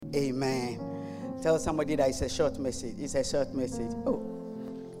Amen. Tell somebody that it's a short message. It's a short message. Oh,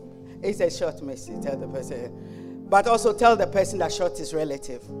 it's a short message. Tell the person. But also tell the person that short is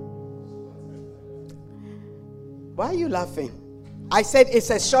relative. Why are you laughing? I said it's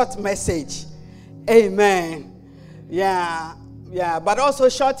a short message. Amen. Yeah. But also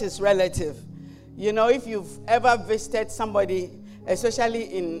short is relative. You know, if you've ever visited somebody, especially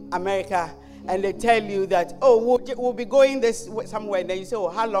in America, and they tell you that, oh, we'll be going this somewhere, and then you say, oh,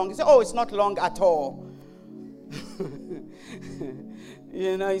 how long? You say, oh, it's not long at all.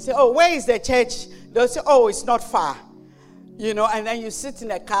 You know, you say, oh, where is the church? They'll say, oh, it's not far. You know, and then you sit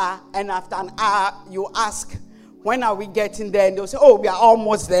in a car, and after an hour, you ask, when are we getting there? And they'll say, oh, we are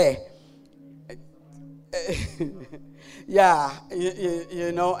almost there. Yeah,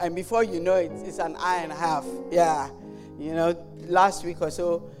 you know, and before you know it, it's an hour and a half. Yeah, you know, last week or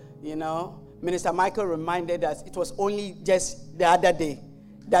so, you know, Minister Michael reminded us it was only just the other day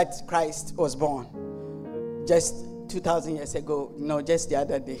that Christ was born. Just 2,000 years ago, no, just the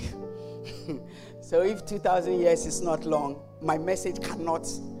other day. So if 2,000 years is not long, my message cannot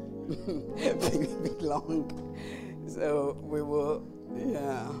be long. So we will,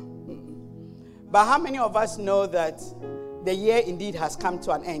 yeah. But how many of us know that the year indeed has come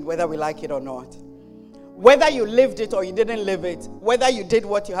to an end, whether we like it or not? Whether you lived it or you didn't live it, whether you did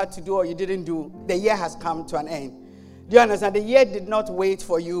what you had to do or you didn't do, the year has come to an end. Do you understand? The year did not wait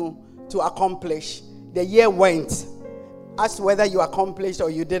for you to accomplish. The year went. As to whether you accomplished or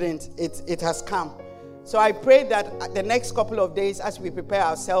you didn't, it has come. So I pray that the next couple of days, as we prepare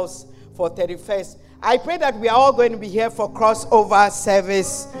ourselves for 31st, I pray that we are all going to be here for crossover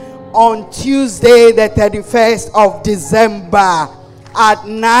service on Tuesday, the 31st of December at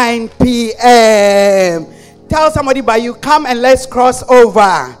 9 p.m. Tell somebody by you, come and let's cross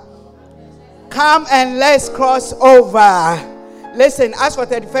over. Come and let's cross over. Listen, as for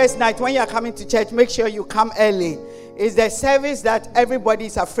 31st night, when you are coming to church, make sure you come early. It's the service that everybody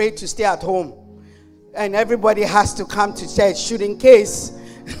is afraid to stay at home. And everybody has to come to church, should in case.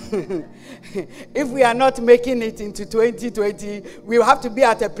 If we are not making it into 2020, we will have to be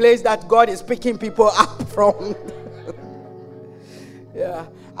at a place that God is picking people up from. Yeah.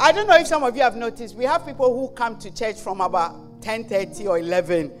 I don't know if some of you have noticed, we have people who come to church from about 10:30 or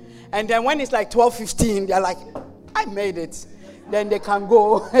 11. And then when it's like 12:15, they're like, I made it. Then they can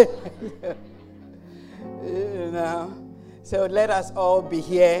go. You know. So let us all be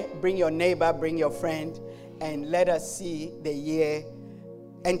here. Bring your neighbor, bring your friend, and let us see the year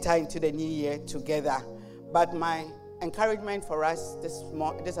enter into the new year together. But my encouragement for us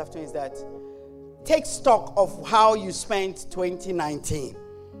this afternoon is that take stock of how you spent 2019.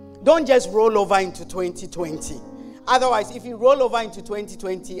 Don't just roll over into 2020. Otherwise, if you roll over into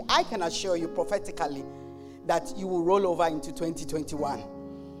 2020, I can assure you prophetically that you will roll over into 2021.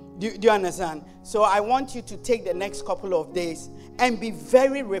 Do you understand? So I want you to take the next couple of days and be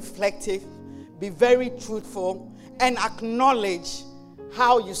very reflective, be very truthful, and acknowledge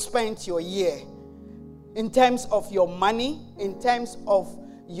how you spent your year in terms of your money, in terms of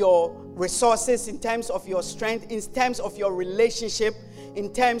your resources, in terms of your strength, in terms of your relationship,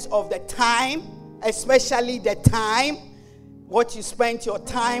 in terms of the time, especially the time, what you spent your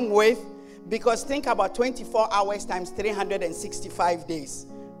time with. Because think about 24 hours times 365 days.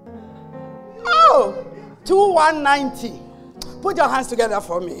 Oh, 2190. Put your hands together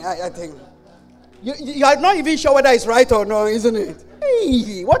for me, I think. You are not even sure whether it's right or no, isn't it?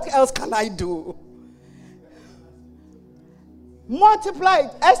 Hey, what else can I do? Multiply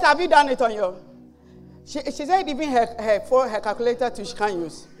it. Esther, have you done it on your... She said even her calculator too, she can't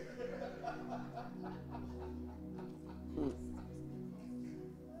use.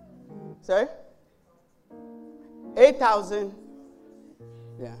 Sorry? 8,000.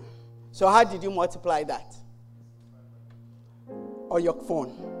 Yeah. So how did you multiply that? Or your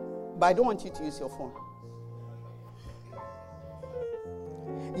phone? But I don't want you to use your phone.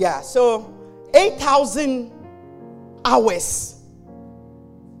 Yeah, so 8,000 hours.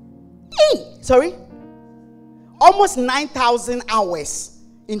 Sorry? Almost 9,000 hours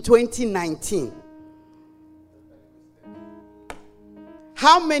in 2019.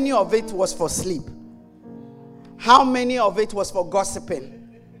 How many of it was for sleep? How many of it was for gossiping?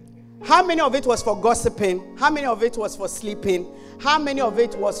 How many of it was for gossiping? How many of it was for sleeping? How many of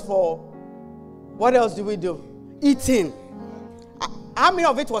it was for, what else do we do? Eating. How many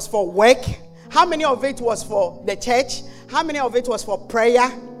of it was for work? How many of it was for the church? How many of it was for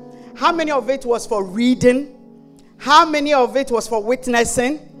prayer? How many of it was for reading? How many of it was for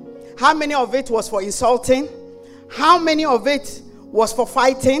witnessing? How many of it was for insulting? How many of it was for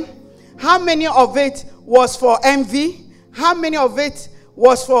fighting? How many of it was for envy? How many of it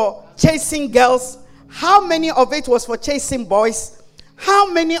was for chasing girls? How many of it was for chasing boys?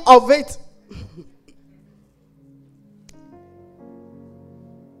 How many of it?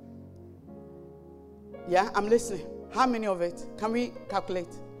 Yeah, I'm listening. How many of it? Can we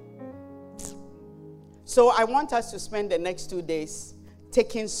calculate? So I want us to spend the next 2 days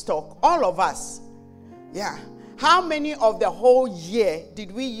taking stock. All of us. Yeah. How many of the whole year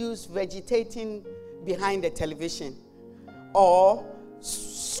did we use vegetating behind the television or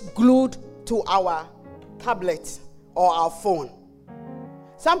glued to our tablet or our phone?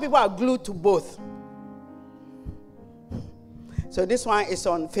 Some people are glued to both. So this one is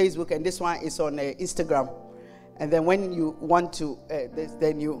on Facebook and this one is on Instagram. And then when you want to,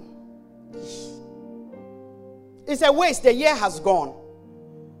 then you... It's a waste. The year has gone.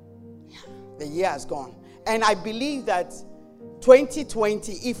 The year has gone. And I believe that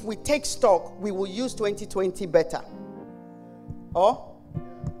 2020, if we take stock, we will use 2020 better. Or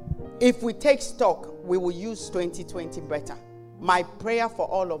if we take stock, we will use 2020 better. My prayer for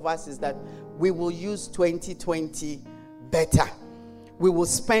all of us is that we will use 2020 better. We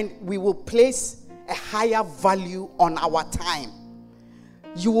will place a higher value on our time.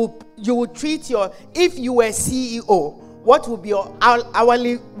 You will treat if you were CEO, what would your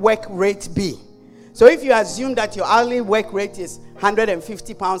hourly work rate be? So if you assume that your hourly work rate is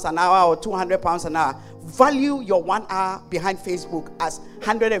 150 pounds an hour or 200 pounds an hour, value your 1 hour behind Facebook as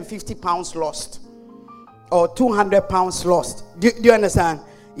 150 pounds lost or 200 pounds lost. Do you understand?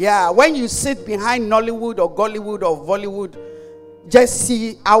 Yeah, when you sit behind Nollywood or Gollywood or Bollywood, just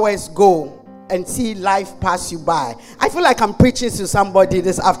see hours go and see life pass you by. I feel like I'm preaching to somebody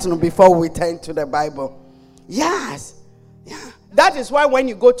this afternoon before we turn to the Bible. Yes. Yeah. That is why when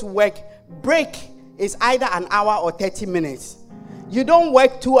you go to work, break is either an hour or 30 minutes. You don't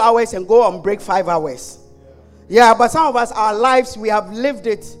work 2 hours and go on break 5 hours. Yeah, but some of us, our lives, we have lived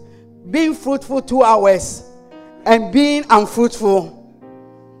it being fruitful 2 hours and being unfruitful.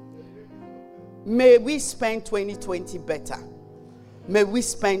 May we spend 2020 better. May we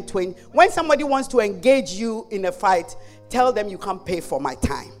spend 20. When somebody wants to engage you in a fight, tell them you can't pay for my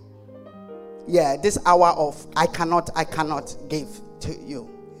time. Yeah, this hour of I cannot give to you.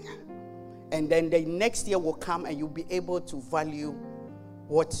 And then the next year will come and you'll be able to value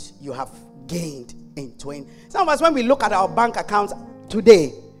what you have gained in 20. Some of us, when we look at our bank accounts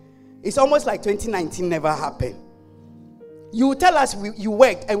today, it's almost like 2019 never happened. You tell us you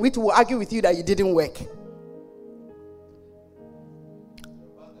worked and we will argue with you that you didn't work.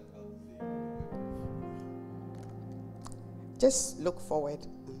 Just look forward.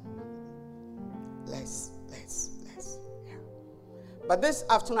 Let's. Yeah. But this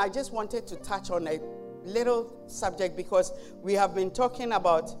afternoon, I just wanted to touch on a little subject because we have been talking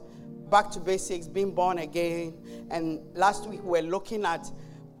about back to basics, being born again. And last week, we were looking at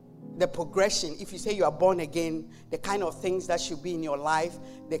the progression. If you say you are born again, the kind of things that should be in your life,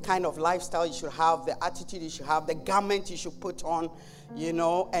 the kind of lifestyle you should have, the attitude you should have, the garment you should put on,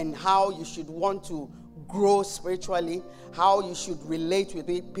 and how you should want to grow spiritually, how you should relate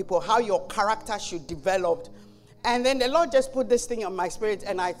with people, how your character should develop. And then the Lord just put this thing on my spirit,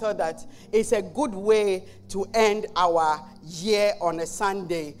 and I thought that it's a good way to end our year on a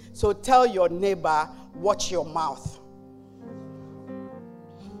Sunday. So tell your neighbor, watch your mouth.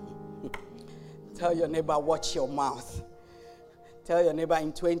 Tell your neighbor, watch your mouth. Tell your neighbor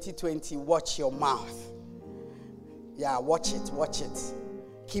in 2020, watch your mouth. Yeah, watch it.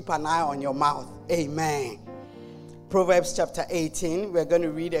 Keep an eye on your mouth. Amen. Proverbs chapter 18. We're going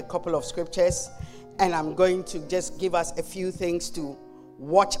to read a couple of scriptures. And I'm going to just give us a few things to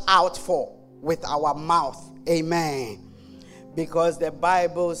watch out for with our mouth. Amen. Because the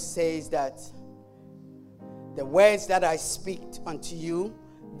Bible says that the words that I speak unto you,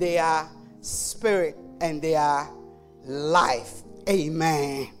 they are spirit and they are life.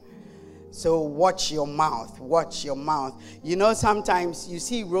 Amen. So watch your mouth. Watch your mouth. Sometimes you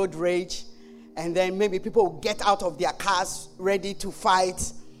see road rage and then maybe people get out of their cars ready to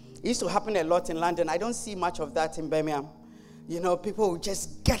fight. It used to happen a lot in London. I don't see much of that in Birmingham. People will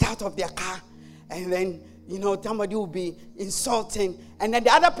just get out of their car and then, somebody will be insulting. And then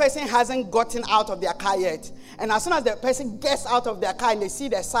the other person hasn't gotten out of their car yet. And as soon as the person gets out of their car and they see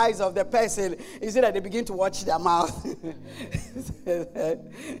the size of the person, is it that they begin to watch their mouth?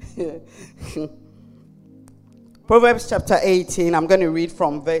 Proverbs chapter 18, I'm going to read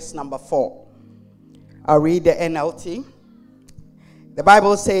from verse number 4. I'll read the NLT. The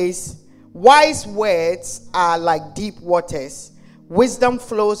Bible says, wise words are like deep waters. Wisdom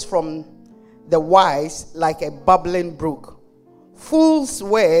flows from the wise like a bubbling brook. Fools'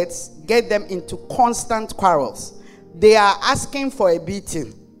 words get them into constant quarrels. they are asking for a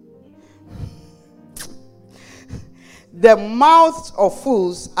beating. The mouths of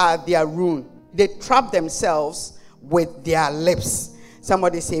fools are their ruin. They trap themselves with their lips.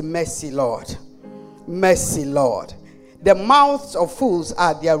 Somebody say, mercy, Lord. Mercy, Lord. The mouths of fools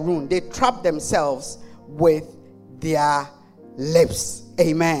are their ruin. They trap themselves with their lips.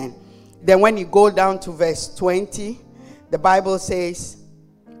 Amen. Then when you go down to verse 20, the Bible says,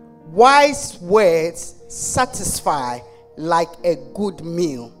 wise words satisfy like a good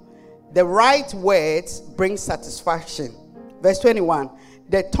meal. The right words bring satisfaction. Verse 21,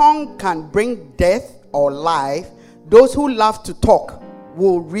 the tongue can bring death or life. Those who love to talk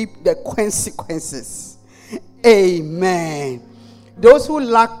will reap the consequences. Amen. Those who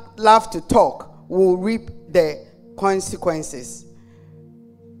love to talk will reap the consequences.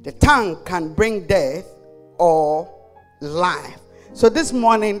 The tongue can bring death or life. So this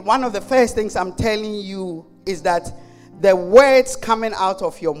morning, one of the first things I'm telling you is that the words coming out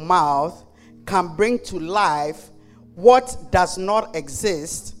of your mouth can bring to life what does not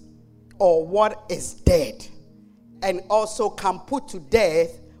exist or what is dead, and also can put to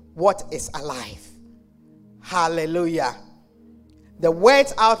death what is alive. Hallelujah. The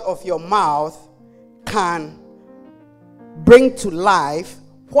words out of your mouth can bring to life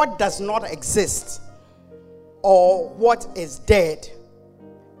what does not exist or what is dead,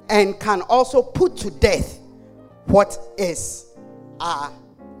 and can also put to death what is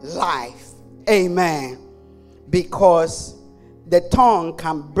alive. Amen. Because the tongue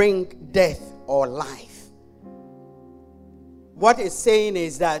can bring death or life. What it's saying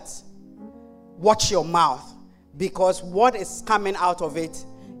is that watch your mouth, because what is coming out of it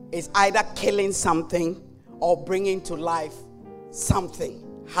is either killing something or bringing to life something.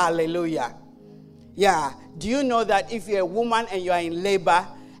 Hallelujah. Yeah. Do you know that if you're a woman and you are in labor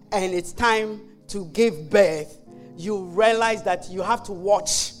and it's time to give birth, you realize that you have to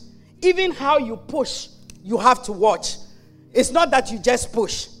watch. Even how you push, you have to watch. It's not that you just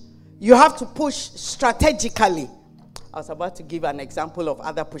push. You have to push strategically. I was about to give an example of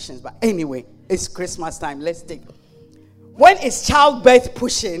other pushings, but anyway, it's Christmas time. Let's take. When it's childbirth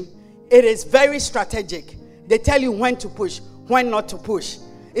pushing, it is very strategic. They tell you when to push, when not to push.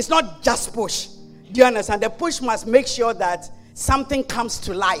 It's not just push. Do you understand? The push must make sure that something comes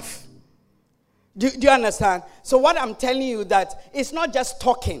to life. Do you understand? So what I'm telling you, that it's not just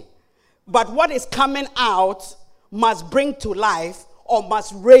talking, but what is coming out must bring to life or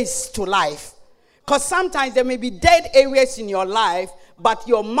must raise to life. Because sometimes there may be dead areas in your life, but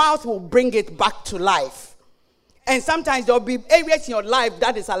your mouth will bring it back to life. And sometimes there will be areas in your life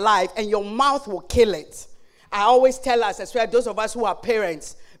that is alive, and your mouth will kill it. I always tell us, especially those of us who are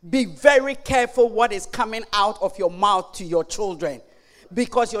parents, be very careful what is coming out of your mouth to your children.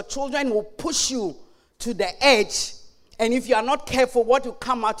 Because your children will push you to the edge. And if you are not careful, what will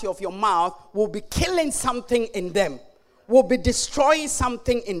come out of your mouth will be killing something in them. Will be destroying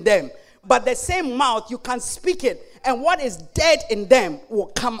something in them. But the same mouth, you can speak it. And what is dead in them will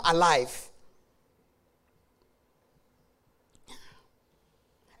come alive.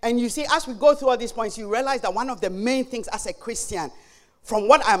 And you see, as we go through all these points, you realize that one of the main things as a Christian, from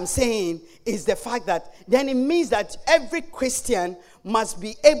what I'm saying, is the fact that then it means that every Christian must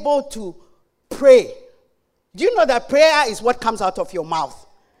be able to pray. Do you know that prayer is what comes out of your mouth?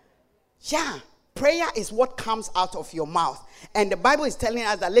 Yeah, prayer is what comes out of your mouth. And the Bible is telling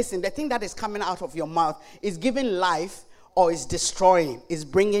us that, listen, the thing that is coming out of your mouth is giving life or is destroying, is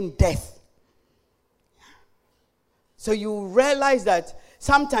bringing death. So you realize that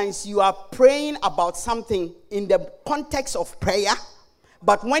sometimes you are praying about something in the context of prayer,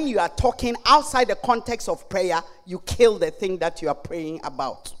 but when you are talking outside the context of prayer, you kill the thing that you are praying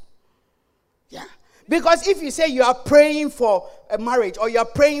about. Yeah. Because if you say you are praying for a marriage or you are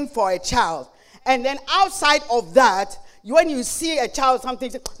praying for a child, and then outside of that, when you see a child,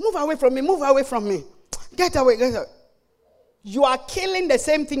 something, say, move away from me, move away from me. Get away, get away. You are killing the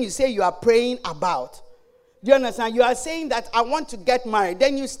same thing you say you are praying about. Do you understand? You are saying that I want to get married.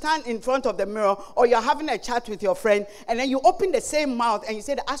 Then you stand in front of the mirror, or you're having a chat with your friend, and then you open the same mouth and you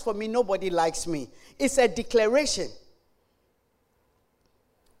say, as for me, nobody likes me. It's a declaration.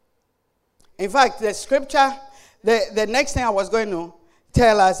 In fact, the scripture, the next thing I was going to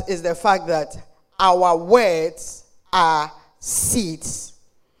tell us is the fact that our words are seeds.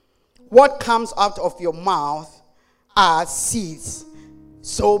 What comes out of your mouth are seeds.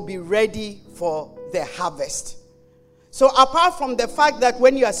 So be ready for the harvest. So apart from the fact that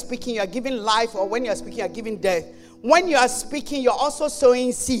when you are speaking, you are giving life, or when you are speaking, you are giving death. When you are speaking, you're also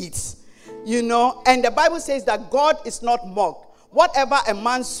sowing seeds. You know, and the Bible says that God is not mocked. Whatever a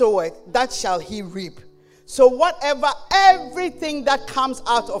man soweth, that shall he reap. So everything that comes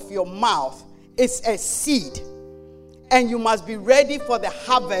out of your mouth is a seed. And you must be ready for the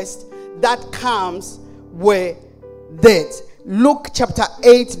harvest that comes with it. Luke chapter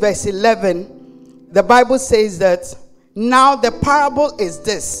 8 verse 11. The Bible says that, now the parable is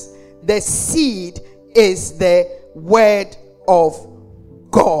this: the seed is the word of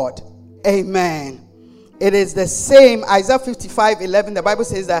God. Amen. It is the same. Isaiah 55:11. The Bible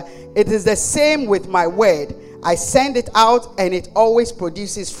says that it is the same with my word. I send it out and it always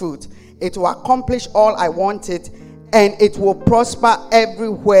produces fruit. It will accomplish all I want it, and it will prosper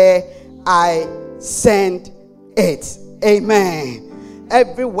everywhere I send it. Amen.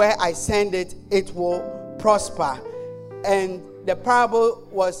 Everywhere I send it, it will prosper. And the parable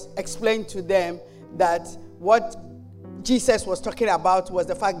was explained to them that what Jesus was talking about was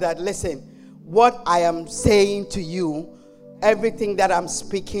the fact that, listen, what I am saying to you, everything that I'm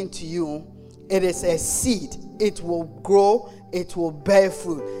speaking to you, it is a seed. It will grow, it will bear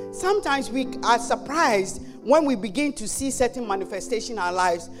fruit. Sometimes we are surprised when we begin to see certain manifestation in our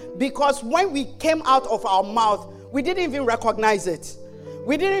lives, because when we came out of our mouth, we didn't even recognize it.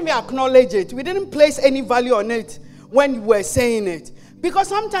 We didn't even acknowledge it. We didn't place any value on it when we were saying it. Because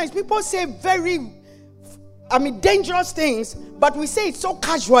sometimes people say dangerous things, but we say it so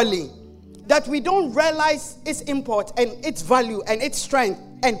casually that we don't realize its import and its value and its strength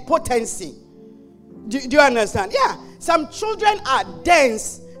and potency. Do you understand? Yeah. Some children are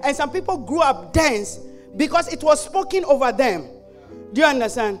dense, and some people grew up dense because it was spoken over them. Do you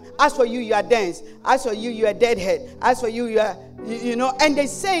understand? As for you, you are dense. As for you, you are deadhead. As for you, you are, and they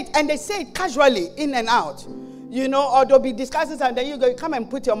say it casually, in and out. Or they'll be discussing, and then you come and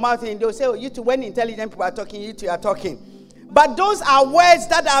put your mouth in, they'll say, oh, you two, when intelligent people are talking, you two are talking. But those are words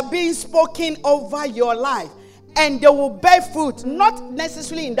that are being spoken over your life. And they will bear fruit, not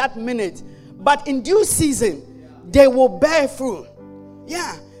necessarily in that minute, but in due season, they will bear fruit.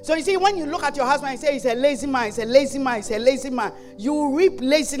 Yeah. So you see, when you look at your husband and say, he's a lazy man, he's a lazy man, he's a lazy man, you will reap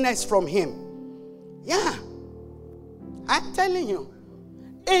laziness from him. Yeah. I'm telling you.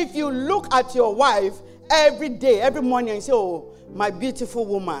 If you look at your wife every day, every morning, and say, oh, my beautiful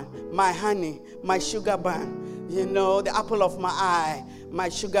woman, my honey, my sugar bun, the apple of my eye, my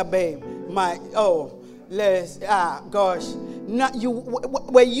sugar babe, gosh.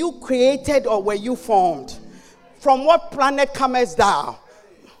 Were you created or were you formed? From what planet comest thou?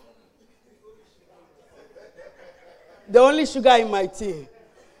 The only sugar in my tea.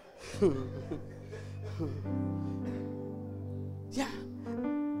 Yeah.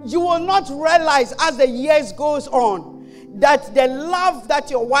 You will not realize as the years goes on that the love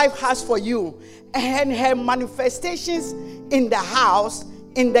that your wife has for you and her manifestations in the house,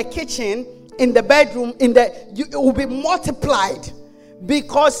 in the kitchen, in the bedroom, it will be multiplied,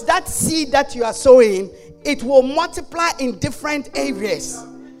 because that seed that you are sowing, it will multiply in different areas.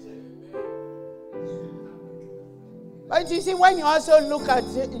 But you see, when you also look at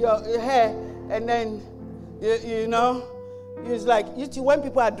your hair, and then it's like, when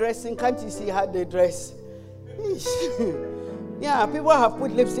people are dressing, can't you see how they dress? Yeah, people have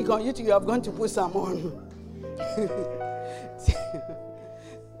put lipstick on. You have gone to put some on.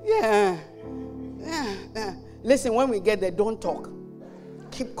 Yeah. Listen, when we get there, don't talk.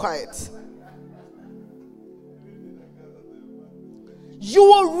 Keep quiet. You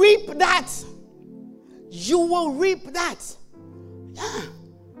will reap that. You will reap that. Yeah.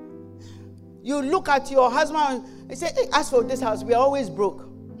 You look at your husband and say, hey, as for this house, we are always broke.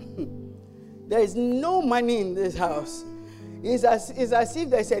 There is no money in this house. It's as if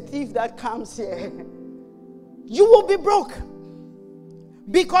there's a thief that comes here. You will be broke.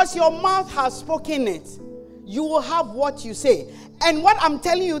 Because your mouth has spoken it. You will have what you say. And what I'm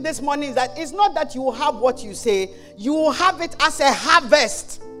telling you this morning is that it's not that you will have what you say. You will have it as a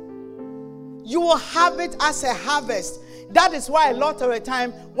harvest. You will have it as a harvest. That is why a lot of the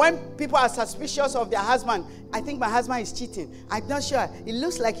time when people are suspicious of their husband, I think my husband is cheating. I'm not sure. It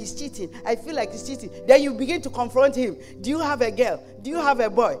looks like he's cheating. I feel like he's cheating. Then you begin to confront him. Do you have a girl? Do you have a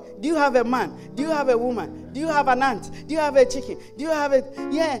boy? Do you have a man? Do you have a woman? Do you have an aunt? Do you have a chicken? Do you have a...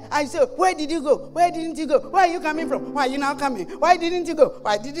 Yeah. I say, where did you go? Where didn't you go? Where are you coming from? Why are you now coming? Why didn't you go?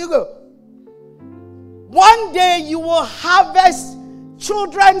 Why did you go? One day you will harvest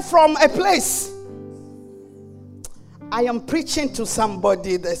children from a place. I am preaching to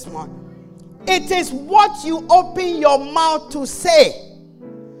somebody this morning. It is what you open your mouth to say.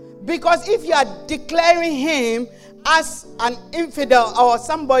 Because if you are declaring him as an infidel or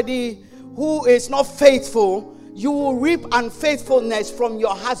somebody who is not faithful, you will reap unfaithfulness from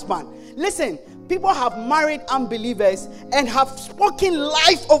your husband. Listen, People have married unbelievers and have spoken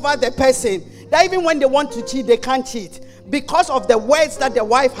life over the person, that even when they want to cheat, they can't cheat because of the words that the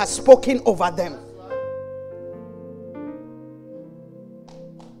wife has spoken over them.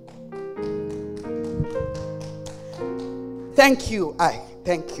 Thank you.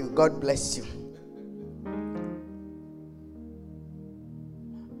 Thank you. God bless you.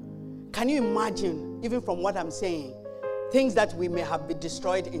 Can you imagine, even from what I'm saying, things that we may have been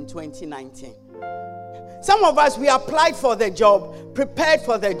destroyed in 2019? Some of us, we applied for the job, prepared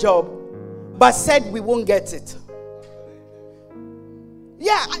for the job, but said we won't get it.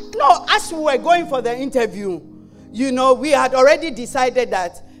 Yeah, no, as we were going for the interview, we had already decided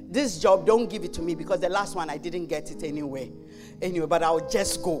that this job, don't give it to me, because the last one I didn't get it anyway, but I'll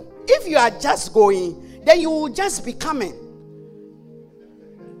just go. If you are just going, then you will just be coming.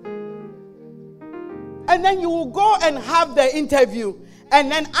 And then you will go and have the interview.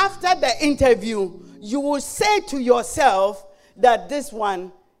 And then after the interview, you will say to yourself that this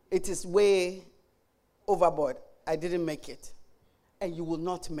one, it is way overboard. I didn't make it. And you will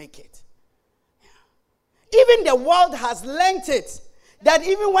not make it. Even the world has learnt it. That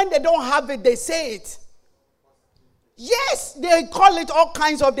even when they don't have it, they say it. Yes, they call it all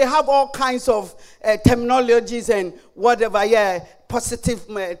kinds of, they have all kinds of terminologies and whatever, positive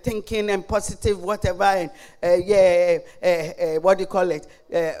thinking and positive whatever, and what do you call it?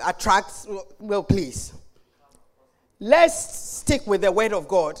 Attracts, well, please. Let's stick with the word of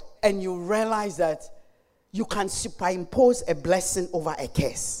God, and you realize that you can superimpose a blessing over a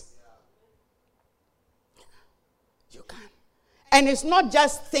curse. You can. And it's not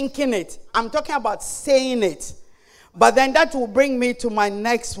just thinking it. I'm talking about saying it. But then that will bring me to my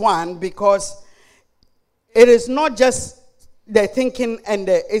next one, because it is not just the thinking, and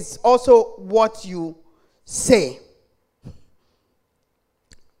it's also what you say. I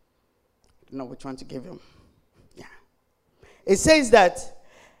don't know which one to give him. Yeah. It says that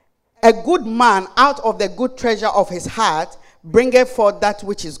a good man out of the good treasure of his heart bringeth forth that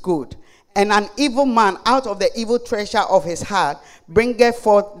which is good. And an evil man out of the evil treasure of his heart bringeth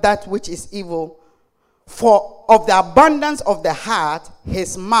forth that which is evil. For of the abundance of the heart,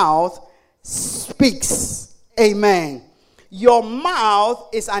 his mouth speaks. Amen. Your mouth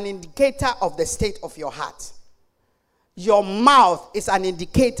is an indicator of the state of your heart. Your mouth is an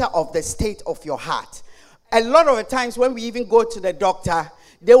indicator of the state of your heart. A lot of the times when we even go to the doctor,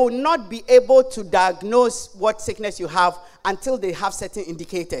 they will not be able to diagnose what sickness you have until they have certain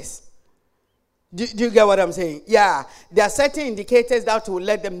indicators. Do you get what I'm saying? Yeah. There are certain indicators that will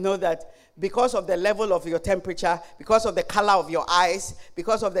let them know that because of the level of your temperature, because of the color of your eyes,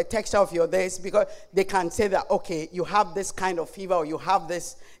 because of the texture of your this, because they can say that, okay, you have this kind of fever, or you have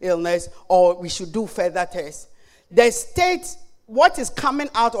this illness, or we should do further tests. The state, what is coming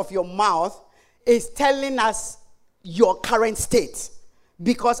out of your mouth is telling us your current state.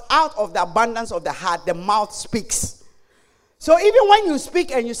 Because out of the abundance of the heart, the mouth speaks. So even when you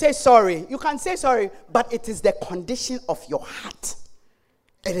speak and you say sorry, you can say sorry, but it is the condition of your heart.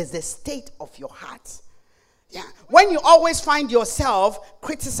 It is the state of your heart. Yeah. When you always find yourself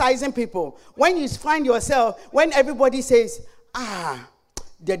criticizing people, when you find yourself, when everybody says,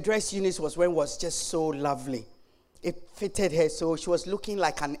 the dress Eunice was wearing was just so lovely. It fitted her, so she was looking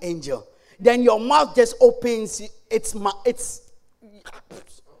like an angel. Then your mouth just opens.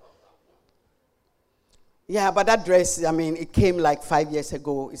 Yeah, but that dress, it came like 5 years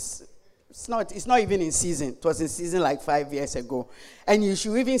ago. It's not even in season. It was in season like 5 years ago. And you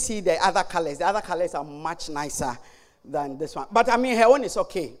should even see the other colors. The other colors are much nicer than this one. But her own is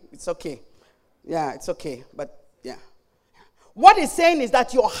okay. It's okay. Yeah, it's okay. But yeah. What it's saying is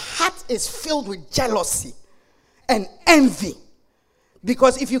that your heart is filled with jealousy and envy.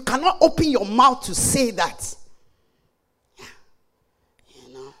 Because if you cannot open your mouth to say that,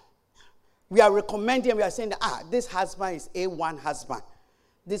 we are recommending, we are saying that, this husband is A1 husband.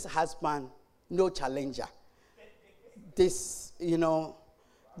 This husband, no challenger. This,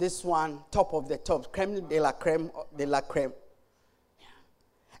 this one, top of the top, creme de la creme de la creme.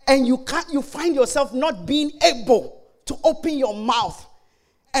 And you find yourself not being able to open your mouth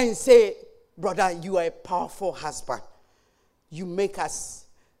and say, brother, you are a powerful husband. You make us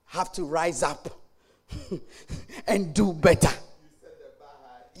have to rise up and do better.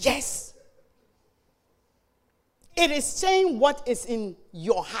 Yes. It is saying what is in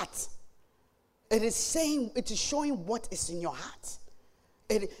your heart. It is showing what is in your heart.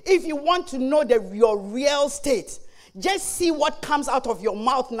 If you want to know your real state, just see what comes out of your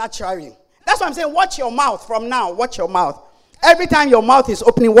mouth naturally. That's why I'm saying watch your mouth from now. Watch your mouth. Every time your mouth is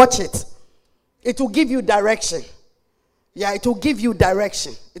opening, watch it. It will give you direction. Yeah, it will give you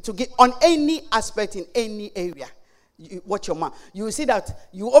direction. It will give on any aspect in any area. Watch your mouth. You will see that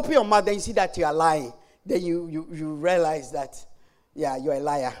you open your mouth, then you see that you are lying. Then you realize that, yeah, you're a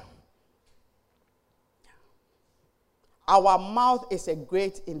liar. Our mouth is a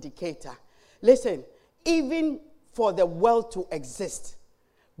great indicator. Listen, even for the world to exist,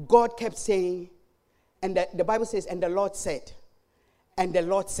 God kept saying, and the Bible says, and the Lord said, and the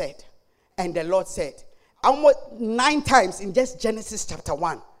Lord said, and the Lord said. Almost 9 times in just Genesis chapter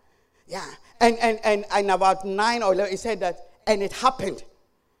 1. Yeah. And about 9 or 11, he said that, and it happened.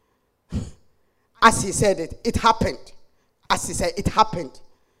 As he said it, it happened. As he said, it happened.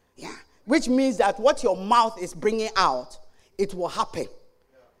 Yeah. Which means that what your mouth is bringing out, it will happen.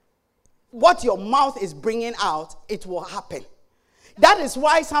 What your mouth is bringing out, it will happen. That is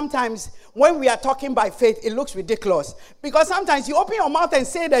why sometimes when we are talking by faith, it looks ridiculous. Because sometimes you open your mouth and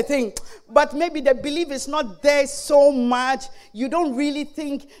say the thing, but maybe the belief is not there so much. You don't really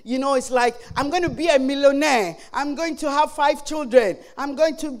think, it's like, I'm going to be a millionaire. I'm going to have 5 children. I'm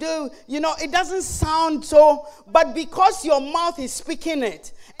going to do, it doesn't sound so. But because your mouth is speaking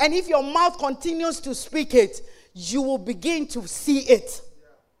it, and if your mouth continues to speak it, you will begin to see it.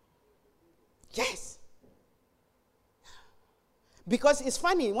 Yes. Because it's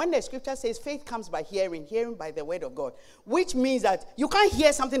funny, when the scripture says faith comes by hearing, hearing by the word of God, which means that you can't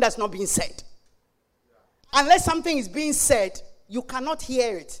hear something that's not being said. Unless something is being said, you cannot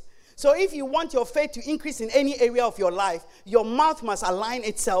hear it. So if you want your faith to increase in any area of your life, your mouth must align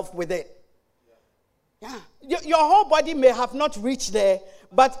itself with it. Yeah. Your whole body may have not reached there,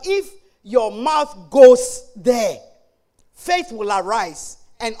 but if your mouth goes there, faith will arise,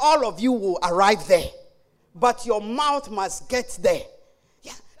 and all of you will arrive there. But your mouth must get there.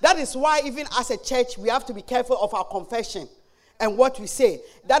 Yeah. That is why even as a church, we have to be careful of our confession and what we say.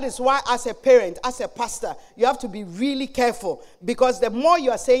 That is why as a parent, as a pastor, you have to be really careful. Because the more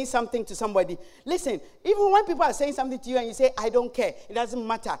you are saying something to somebody, listen, even when people are saying something to you and you say, I don't care, it doesn't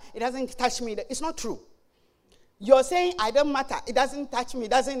matter, it doesn't touch me, it's not true. You're saying, I don't matter, it doesn't touch me,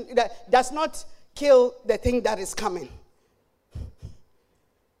 does not kill the thing that is coming.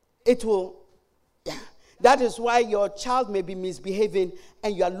 It will, yeah. That is why your child may be misbehaving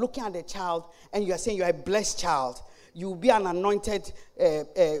and you are looking at the child and you are saying you are a blessed child. You will be an anointed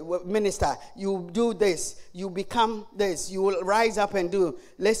minister. You do this. You become this. You will rise up and do.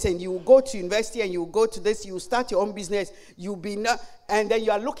 Listen, you will go to university and you will go to this. You will start your own business. And then you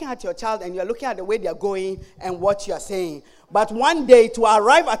are looking at your child and you are looking at the way they are going and what you are saying. But one day to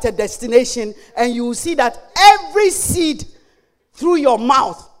arrive at a destination and you will see that every seed through your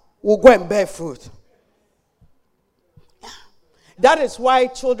mouth will go and bear fruit. That is why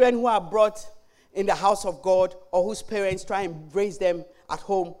children who are brought in the house of God or whose parents try and raise them at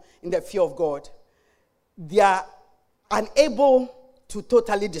home in the fear of God, they are unable to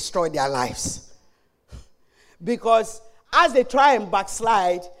totally destroy their lives. Because as they try and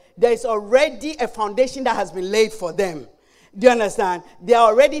backslide, there is already a foundation that has been laid for them. Do you understand? There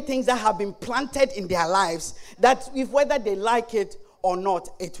are already things that have been planted in their lives that if whether they like it or not,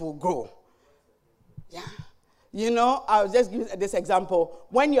 it will grow. Yeah. I was just giving this example.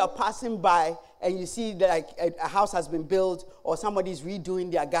 When you are passing by and you see that a house has been built or somebody's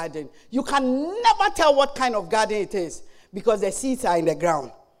redoing their garden, you can never tell what kind of garden it is because the seeds are in the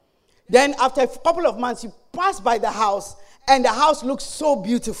ground. Then after a couple of months, you pass by the house and the house looks so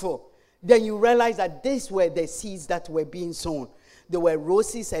beautiful. Then you realize that these were the seeds that were being sown. There were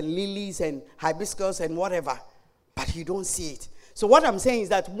roses and lilies and hibiscus and whatever, but you don't see it. So what I'm saying is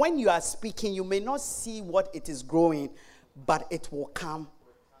that when you are speaking, you may not see what it is growing, but it will come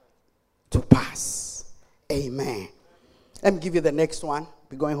to pass. Amen. Let me give you the next one.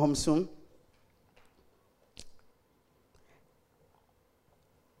 Be going home soon.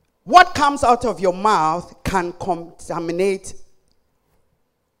 What comes out of your mouth can contaminate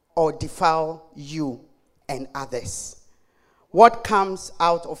or defile you and others. What comes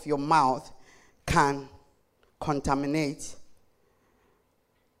out of your mouth can contaminate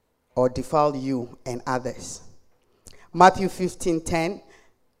or defile you and others. Matthew 15:10.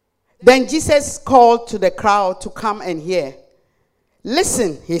 Then Jesus called to the crowd to come and hear.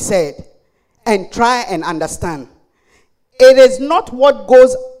 Listen, he said, and try and understand. It is not what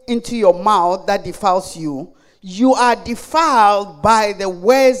goes into your mouth that defiles you. You are defiled by the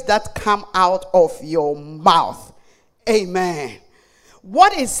words that come out of your mouth. Amen.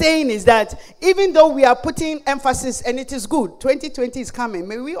 What it's saying is that even though we are putting emphasis, and it is good, 2020 is coming,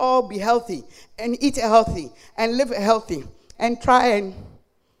 may we all be healthy and eat healthy and live healthy and try and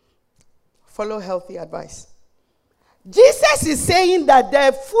follow healthy advice. Jesus is saying that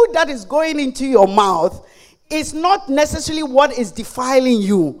the food that is going into your mouth It's not necessarily what is defiling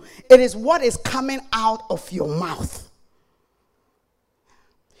you. It is what is coming out of your mouth.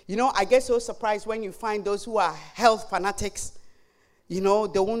 You know, I get so surprised when you find those who are health fanatics. You know,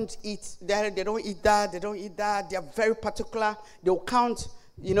 they won't eat that, they don't eat that, they don't eat that. They are very particular. They'll count,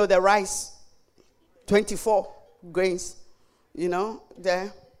 you know, the rice, 24 grains, you know,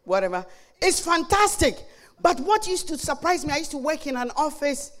 there, whatever. It's fantastic. But what used to surprise me, I used to work in an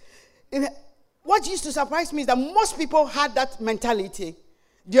office. What used to surprise me is that most people had that mentality.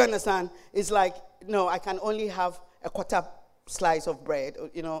 Do you understand? It's like, no, I can only have a quarter slice of bread, or,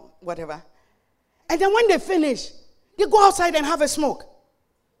 you know, whatever. And then when they finish, they go outside and have a smoke.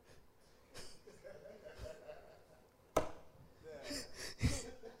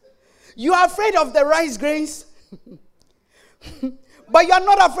 You are afraid of the rice grains, but you are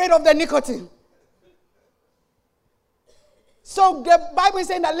not afraid of the nicotine. So the Bible is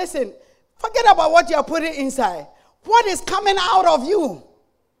saying that, listen, forget about what you are putting inside. What is coming out of you?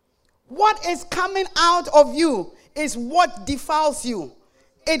 What is coming out of you is what defiles you.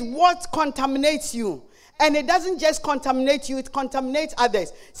 It's what contaminates you. And it doesn't just contaminate you, it contaminates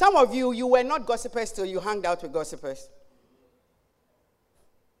others. Some of you, you were not gossipers till you hung out with gossipers.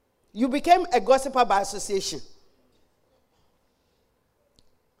 You became a gossiper by association.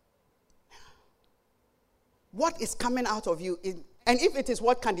 What is coming out of you, and if it is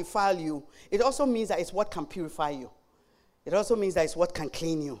what can defile you, it also means that it's what can purify you. It also means that it's what can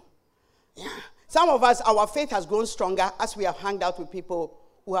clean you. Yeah. Some of us, our faith has grown stronger as we have hung out with people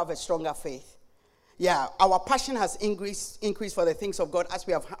who have a stronger faith. Yeah, our passion has increased for the things of God as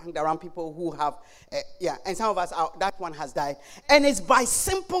we have hung around people who have, and some of us, that one has died. And it's by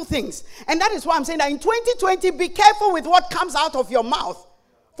simple things. And that is why I'm saying that in 2020, be careful with what comes out of your mouth.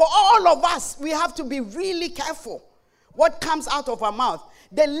 For all of us, we have to be really careful what comes out of our mouth.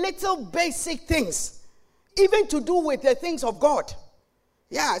 The little basic things, even to do with the things of God.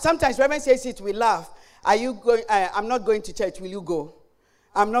 Yeah, sometimes Reverend says it, we laugh. Are you going? I'm not going to church, will you go?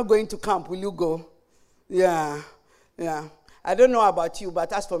 I'm not going to camp, will you go? Yeah. I don't know about you,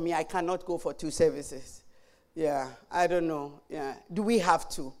 but as for me, I cannot go for 2 services. Yeah, I don't know. Yeah, do we have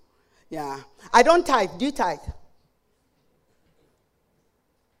to? Yeah. I don't tithe. Do you tithe?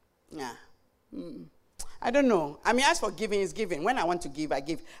 Yeah. I don't know. I mean, as for giving, is giving. When I want to give, I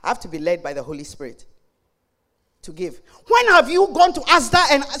give. I have to be led by the Holy Spirit to give. When have you gone to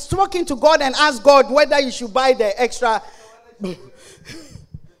Asda and spoken to God and asked God whether you should buy the extra?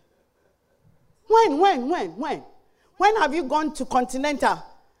 When have you gone to Continental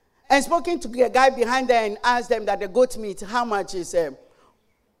and spoken to the guy behind there and asked them that the goat meat, how much is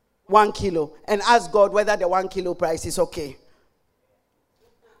 1 kilo? And asked God whether the 1 kilo price is okay.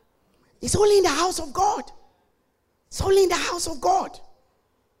 It's only in the house of God. It's only in the house of God.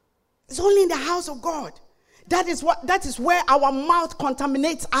 It's only in the house of God. That is where our mouth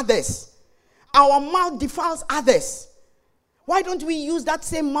contaminates others. Our mouth defiles others. Why don't we use that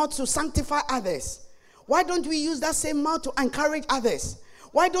same mouth to sanctify others? Why don't we use that same mouth to encourage others?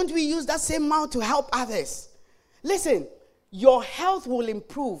 Why don't we use that same mouth to help others? Listen, your health will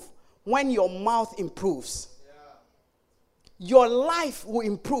improve when your mouth improves. Yeah. Your life will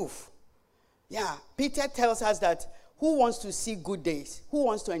improve. Yeah, Peter tells us that who wants to see good days, who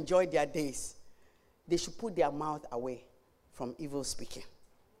wants to enjoy their days, they should put their mouth away from evil speaking.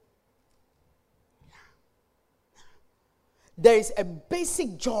 There is a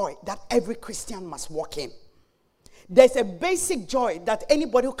basic joy that every Christian must walk in. There's a basic joy that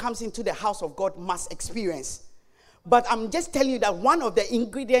anybody who comes into the house of God must experience. But I'm just telling you that one of the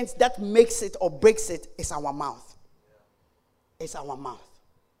ingredients that makes it or breaks it is our mouth. It's our mouth.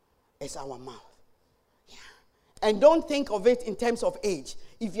 It's our mouth. Yeah. And don't think of it in terms of age.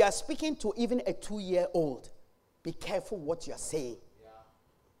 If you are speaking to even a 2-year-old, be careful what you are saying.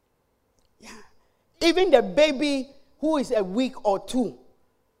 Yeah. Even the baby who is a week or 2,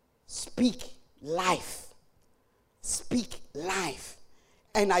 speak life. Speak life.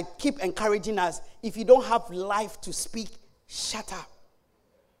 And I keep encouraging us, if you don't have life to speak, shut up.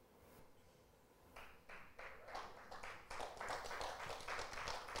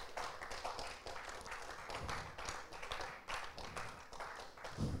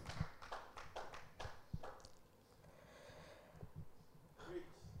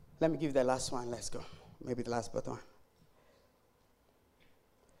 Let me give the last one. Let's go. Maybe the last but one.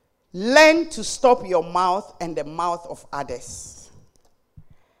 Learn to stop your mouth and the mouth of others.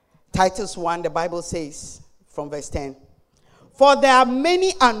 Titus 1, the Bible says, from verse 10, for there are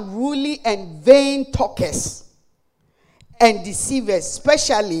many unruly and vain talkers and deceivers,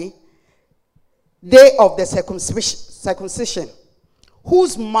 especially they of the circumcision,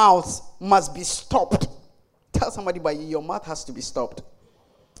 whose mouths must be stopped, tell somebody, but your mouth has to be stopped.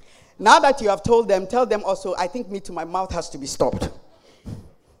 Now that you have told them, tell them also, I think me too, my mouth has to be stopped.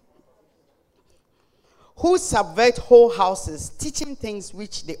 Who subvert whole houses, teaching things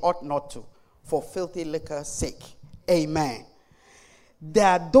which they ought not to, for filthy liquor's sake. Amen. There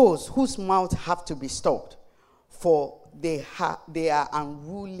are those whose mouths have to be stopped, for they are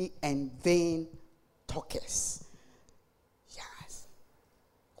unruly and vain talkers. Yes.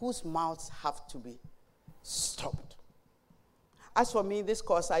 Whose mouths have to be stopped. As for me, this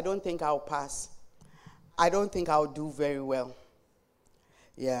course, I don't think I'll pass. I don't think I'll do very well.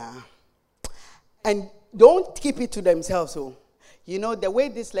 Yeah. And don't keep it to themselves. So, you know, the way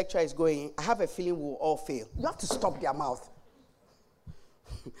this lecture is going, I have a feeling we'll all fail. You have to stop their mouth.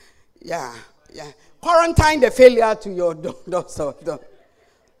 Yeah. Quarantine the failure to your door.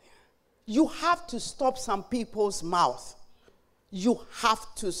 You have to stop some people's mouth. You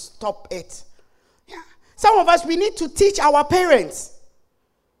have to stop it. Yeah. Some of us, we need to teach our parents.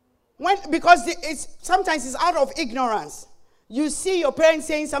 Because sometimes it's out of ignorance. You see your parents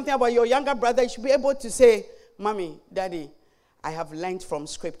saying something about your younger brother, you should be able to say, Mommy, Daddy, I have learned from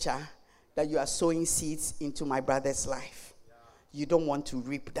scripture that you are sowing seeds into my brother's life. You don't want to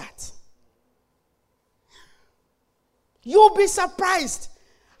reap that. You'll be surprised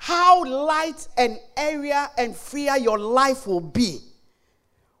how light and airy and freer your life will be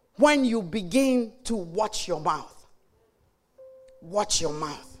when you begin to watch your mouth. Watch your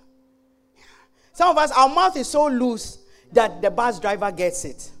mouth. Some of us, our mouth is so loose that the bus driver gets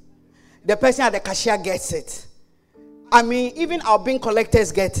it. The person at the cashier gets it. I mean, even our bin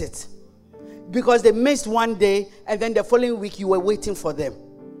collectors get it. Because they missed one day and then the following week you were waiting for them.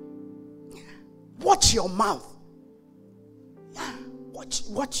 Watch your mouth.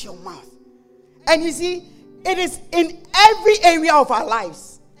 Watch your mouth. And you see, it is in every area of our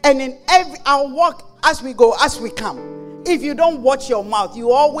lives. And in our walk as we go, as we come. If you don't watch your mouth,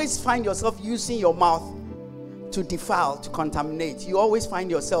 you always find yourself using your mouth to defile, to contaminate. You always find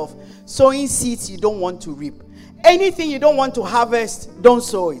yourself sowing seeds you don't want to reap. Anything you don't want to harvest, don't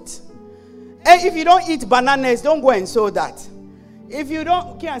sow it. And if you don't eat bananas, don't go and sow that. If you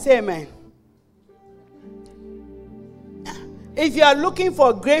don't, can I say amen? If you are looking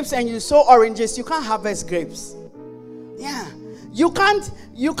for grapes and you sow oranges, you can't harvest grapes. Yeah. You can't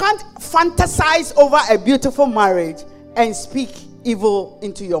fantasize over a beautiful marriage and speak evil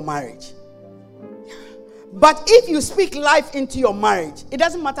into your marriage. But if you speak life into your marriage, it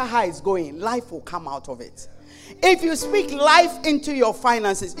doesn't matter how it's going, life will come out of it. If you speak life into your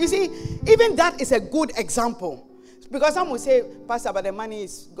finances, you see, even that is a good example. Because some will say, Pastor, but the money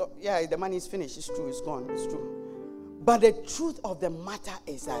is the money is finished. It's true, it's gone, it's true. But the truth of the matter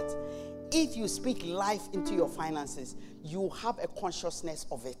is that if you speak life into your finances, you have a consciousness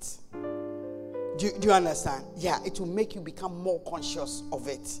of it. Do you understand? Yeah, it will make you become more conscious of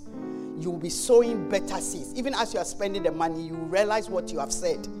it. You will be sowing better seeds. Even as you are spending the money, you will realize what you have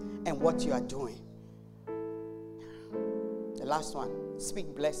said and what you are doing. The last one,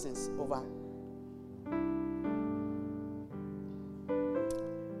 speak blessings over.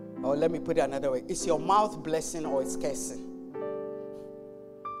 Or let me put it another way. Is your mouth blessing or is cursing?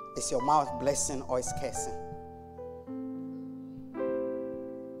 Is your mouth blessing or is cursing?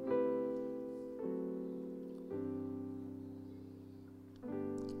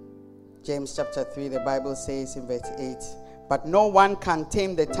 James chapter 3, the Bible says in verse 8, but no one can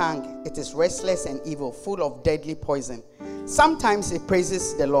tame the tongue. It is restless and evil, full of deadly poison. Sometimes it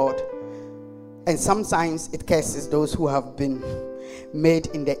praises the Lord, and sometimes it curses those who have been made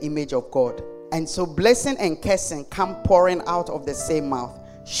in the image of God. And so blessing and cursing come pouring out of the same mouth.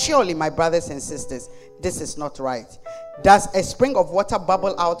 Surely, my brothers and sisters, this is not right. Does a spring of water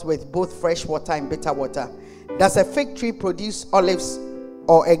bubble out with both fresh water and bitter water? Does a fig tree produce olives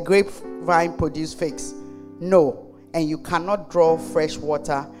or a grapevine produce figs? No, and you cannot draw fresh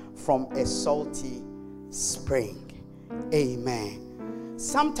water from a salty spring. Amen.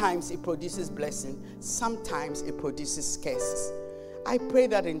 Sometimes it produces blessing, sometimes it produces curses. I pray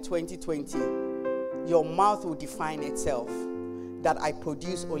that in 2020, your mouth will define itself, that I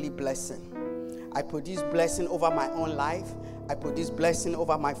produce only blessing. I produce blessing over my own life. I produce blessing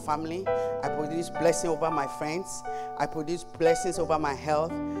over my family. I produce blessing over my friends. I produce blessings over my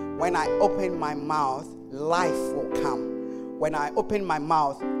health. When I open my mouth, life will come. When I open my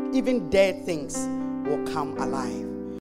mouth, even dead things will come alive.